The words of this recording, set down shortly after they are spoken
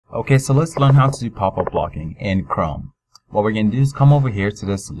Okay, so let's learn how to do pop-up blocking in Chrome. What we're going to do is come over here to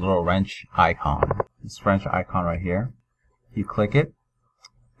this little wrench icon. This wrench icon right here. You click it,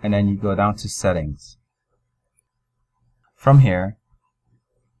 and then you go down to Settings. From here,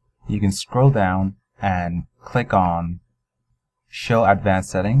 you can scroll down and click on Show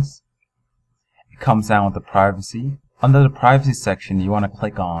Advanced Settings. It comes down with the Privacy. Under the Privacy section, you want to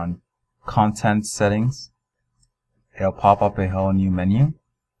click on Content Settings. It'll pop up a whole new menu.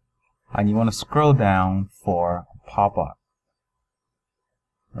 And you want to scroll down for pop-up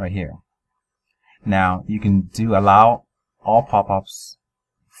right here. Now you can allow all pop-ups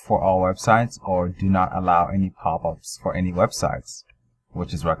for all websites, or do not allow any pop-ups for any websites,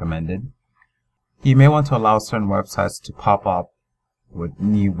 which is recommended. You may want to allow certain websites to pop up with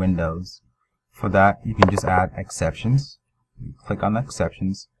new windows. For that, you can just add exceptions. You click on the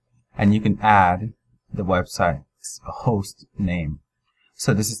exceptions, and you can add the website's host name.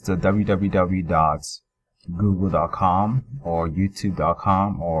 So this is the www.google.com or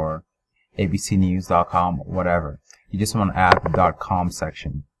youtube.com or abcnews.com, whatever. You just want to add the .com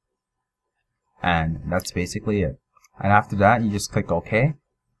section. And that's basically it. And after that, you just click OK.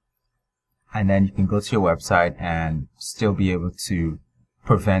 And then you can go to your website and still be able to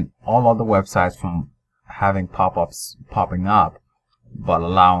prevent all other websites from having pop-ups popping up, but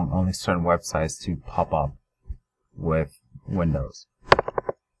allowing only certain websites to pop up with Windows.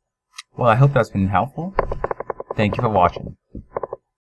 Well, I hope that's been helpful. Thank you for watching.